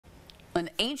An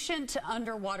ancient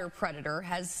underwater predator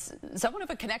has somewhat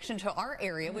of a connection to our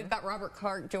area. We've got Robert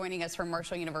Clark joining us from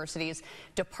Marshall University's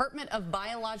Department of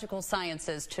Biological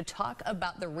Sciences to talk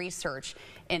about the research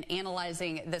in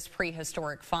analyzing this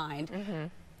prehistoric find.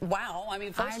 Wow, I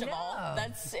mean, first of all,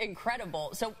 that's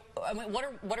incredible. So, I mean,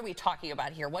 what are we talking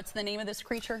about here? What's the name of this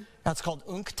creature? That's called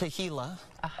Unctahila.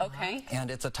 Okay. And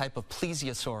it's a type of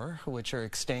plesiosaur, which are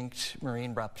extinct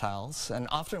marine reptiles. And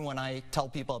often when I tell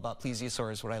people about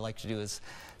plesiosaurs, what I like to do is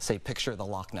say, picture the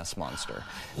Loch Ness Monster.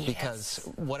 Yes. Because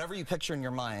whatever you picture in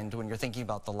your mind when you're thinking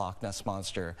about the Loch Ness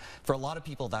Monster, for a lot of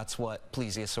people, that's what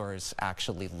plesiosaurs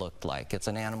actually looked like. It's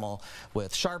an animal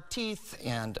with sharp teeth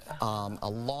and a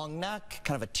long neck,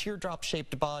 kind of a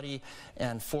teardrop-shaped body,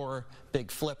 and 4 big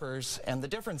flippers. And the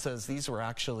difference is these were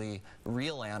actually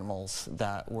real animals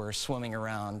that were swimming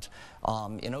around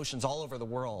in oceans all over the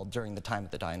world during the time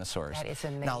of the dinosaurs. That is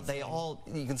amazing. Now, they all,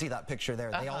 you can see that picture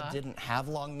there, they all didn't have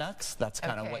long necks. That's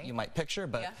kind of what you might picture,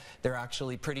 but they're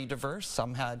actually pretty diverse.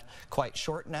 Some had quite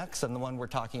short necks, and the one we're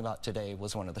talking about today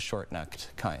was one of the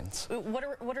short-necked kinds.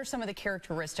 What are some of the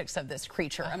characteristics of this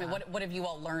creature? I mean, what have you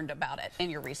all learned about it in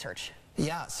your research?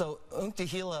 Yeah, so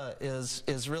Unctahila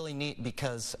is really neat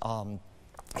because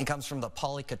it comes from the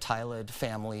polycotylid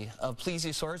family of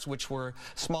plesiosaurs, which were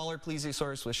smaller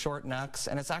plesiosaurs with short necks,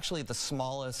 and it's actually the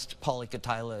smallest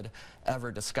polycotylid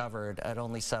ever discovered at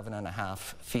only 7.5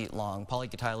 feet long.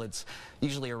 Polycotylids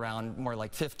usually around more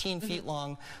like 15 feet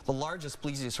long. The largest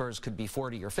plesiosaurs could be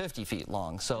 40 or 50 feet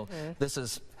long. So this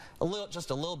is just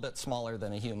a little bit smaller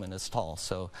than a human is tall.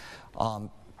 So.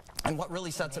 And what really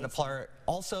sets it apart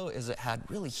also is it had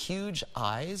really huge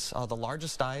eyes, the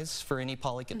largest eyes for any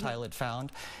polycotylid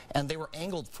found, and they were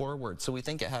angled forward, so we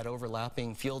think it had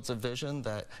overlapping fields of vision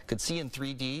that could see in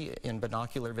 3D in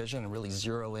binocular vision and really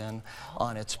zero in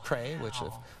on its prey, which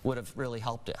would have really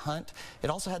helped it hunt.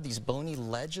 It also had these bony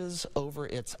ledges over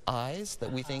its eyes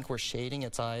that we think were shading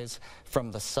its eyes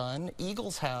from the sun.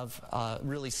 Eagles have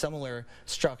really similar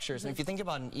structures, and if you think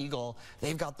about an eagle,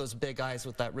 they've got those big eyes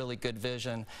with that really good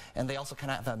vision. And they also kind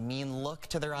of have a mean look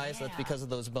to their eyes. That's because of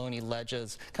those bony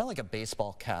ledges, kind of like a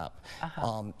baseball cap.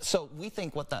 So we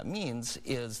think what that means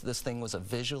is this thing was a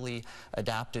visually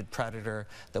adapted predator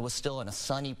that was still in a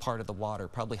sunny part of the water,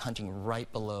 probably hunting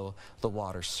right below the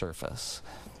water's surface.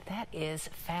 That is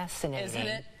fascinating. Isn't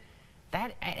it?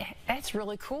 That's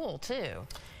really cool, too.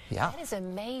 Yeah. That is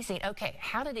amazing. Okay,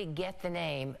 how did it get the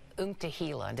name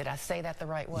Unctahila? Did I say that the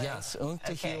right way? Yes,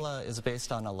 Unctahila is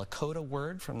based on a Lakota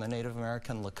word from the Native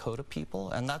American Lakota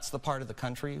people, and that's the part of the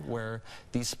country where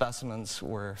these specimens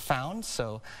were found.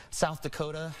 So South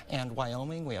Dakota and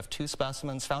Wyoming, we have 2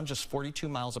 specimens found just 42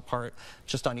 miles apart,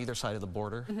 just on either side of the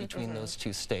border between those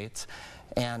 2 states.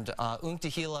 And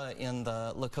Unctahila in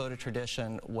the Lakota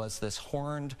tradition was this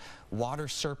horned water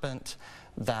serpent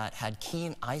that had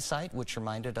keen eyesight, which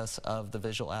reminded us of the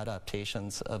visual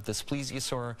adaptations of this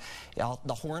plesiosaur.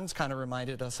 The horns kind of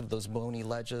reminded us of those bony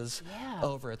ledges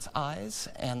over its eyes.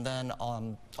 And then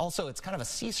also it's kind of a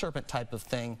sea serpent type of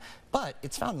thing, but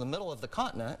it's found in the middle of the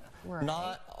continent,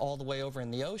 not all the way over in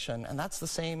the ocean. And that's the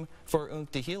same for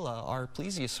Unctahila, our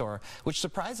plesiosaur, which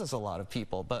surprises a lot of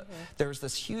people. But there's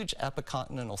this huge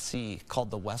epicontinental sea called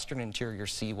the Western Interior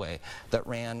Seaway that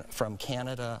ran from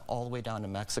Canada all the way down to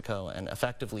Mexico and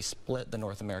effectively split the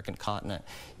North American continent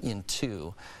in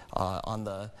 2. On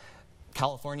the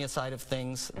California side of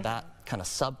things, that kind of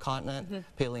subcontinent,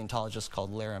 paleontologists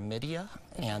called Laramidia.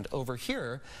 And over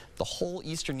here, the whole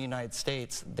eastern United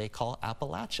States, they call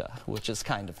Appalachia, which is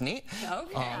kind of neat.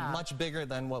 Much bigger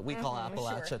than what we call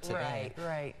Appalachia today.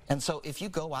 Right. And so if you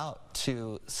go out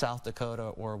to South Dakota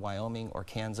or Wyoming or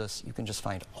Kansas, you can just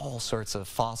find all sorts of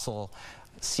fossil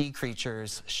sea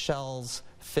creatures, shells,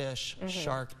 fish,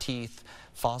 shark teeth,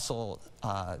 fossil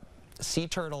sea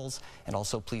turtles, and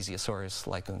also plesiosaurs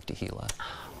like Unctahila.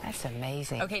 That's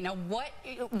amazing. Okay, now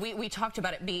we talked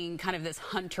about it being kind of this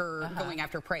hunter going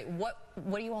after prey. What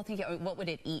do you all think? What would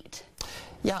it eat?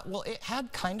 Yeah, well, it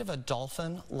had kind of a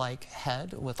dolphin-like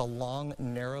head with a long,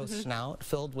 narrow snout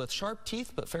filled with sharp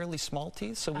teeth, but fairly small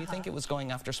teeth. So we think it was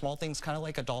going after small things, kind of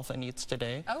like a dolphin eats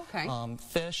today. Okay.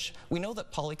 Fish. We know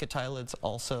that polycotylids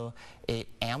also ate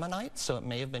ammonites, so it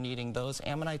may have been eating those.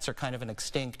 Ammonites are kind of an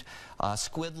extinct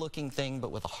squid-looking thing,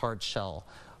 but with a hard shell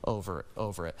over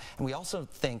it. And we also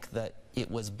think that it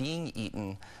was being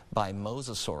eaten by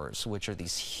mosasaurs, which are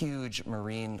these huge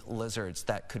marine lizards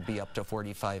that could be up to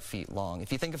 45 feet long.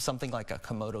 If you think of something like a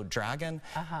Komodo dragon,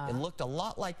 it looked a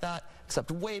lot like that, except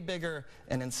way bigger,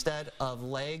 and instead of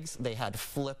legs, they had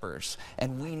flippers.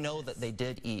 And we know that they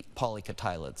did eat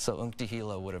polycotylids, so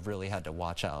Unctahila would have really had to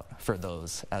watch out for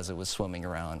those as it was swimming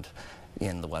around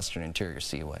in the Western Interior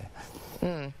Seaway.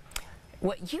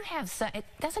 Well, you have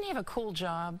doesn't he have a cool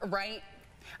job? Right?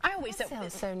 I always That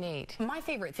sounds so neat. My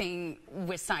favorite thing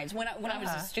with science, when I was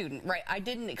a student, right, I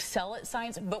didn't excel at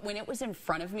science, but when it was in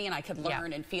front of me and I could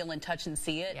learn and feel and touch and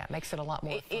see it. Yeah, it makes it a lot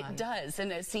more fun. It does.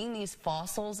 And seeing these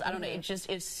fossils, I don't know, it just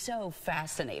is so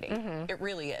fascinating. It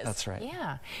really is. That's right.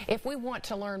 Yeah. If we want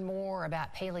to learn more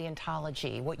about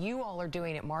paleontology, what you all are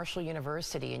doing at Marshall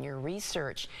University and your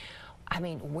research, I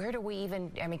mean, where do we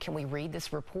even, I mean, can we read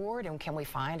this report and can we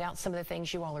find out some of the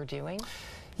things you all are doing?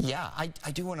 Yeah,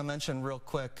 I do want to mention real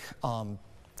quick,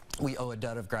 we owe a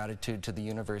debt of gratitude to the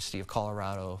University of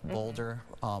Colorado Boulder,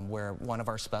 where one of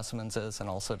our specimens is, and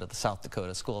also to the South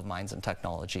Dakota School of Mines and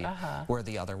Technology, where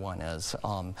the other one is.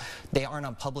 They aren't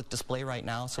on public display right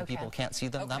now, so people can't see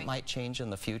them. That might change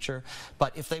in the future.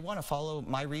 But if they want to follow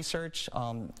my research,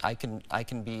 I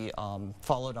can be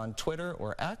followed on Twitter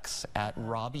or X at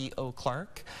Robbie O.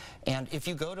 Clark. And if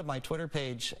you go to my Twitter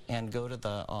page and go to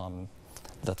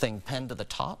the thing pinned to the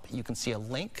top, you can see a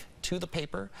link to the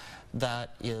paper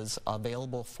that is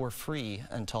available for free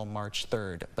until March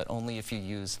 3rd, but only if you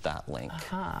use that link.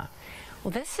 Well,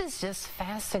 this is just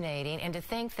fascinating, and to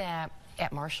think that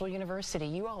at Marshall University,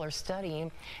 you all are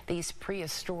studying these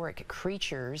prehistoric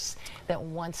creatures that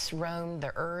once roamed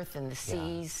the earth and the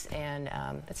seas, and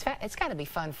it's got to be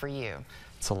fun for you.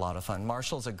 It's a lot of fun.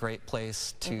 Marshall's a great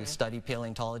place to study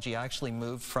paleontology. I actually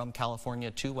moved from California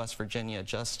to West Virginia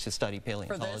just to study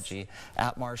paleontology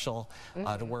at Marshall,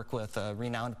 to work with a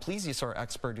renowned plesiosaur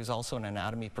expert who's also an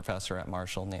anatomy professor at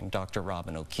Marshall named Dr.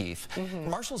 Robin O'Keefe.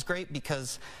 Marshall's great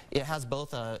because it has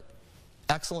both a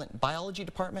excellent biology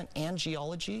department and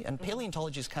geology, and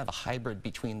paleontology is kind of a hybrid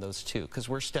between those two because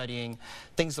we're studying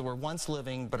things that were once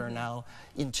living but are now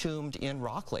entombed in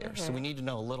rock layers. So we need to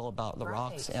know a little about the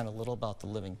rocks and a little about the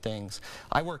living things.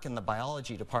 I work in the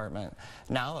biology department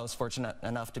now. I was fortunate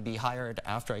enough to be hired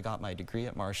after I got my degree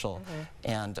at Marshall,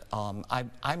 and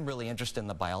I'm really interested in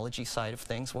the biology side of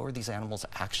things. What were these animals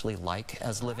actually like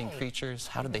as living creatures?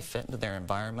 How did they fit into their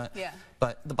environment?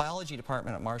 But the biology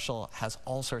department at Marshall has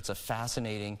all sorts of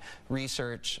fascinating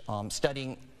research,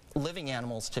 studying living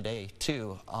animals today,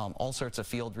 too. All sorts of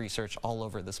field research all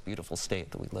over this beautiful state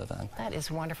that we live in. That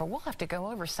is wonderful. We'll have to go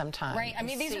over sometime. Right. I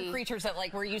mean, these are creatures that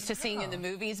we're used to seeing in the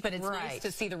movies, but it's nice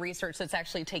to see the research that's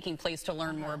actually taking place to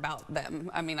learn more about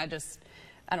them. I mean, I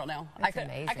don't know. I could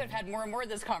have had more and more of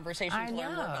this conversation to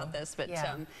learn more about this, but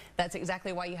that's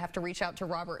exactly why you have to reach out to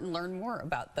Robert and learn more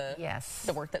about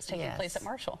the work that's taking place at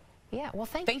Marshall. Yeah, well,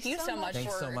 thank you so much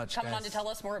for coming on to tell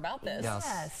us more about this.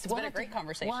 Yes. It's been a great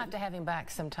conversation. We'll have to have him back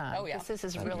sometime. Oh, yeah. This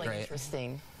is really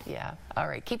interesting. Yeah. All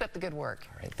right. Keep up the good work.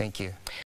 All right. Thank you.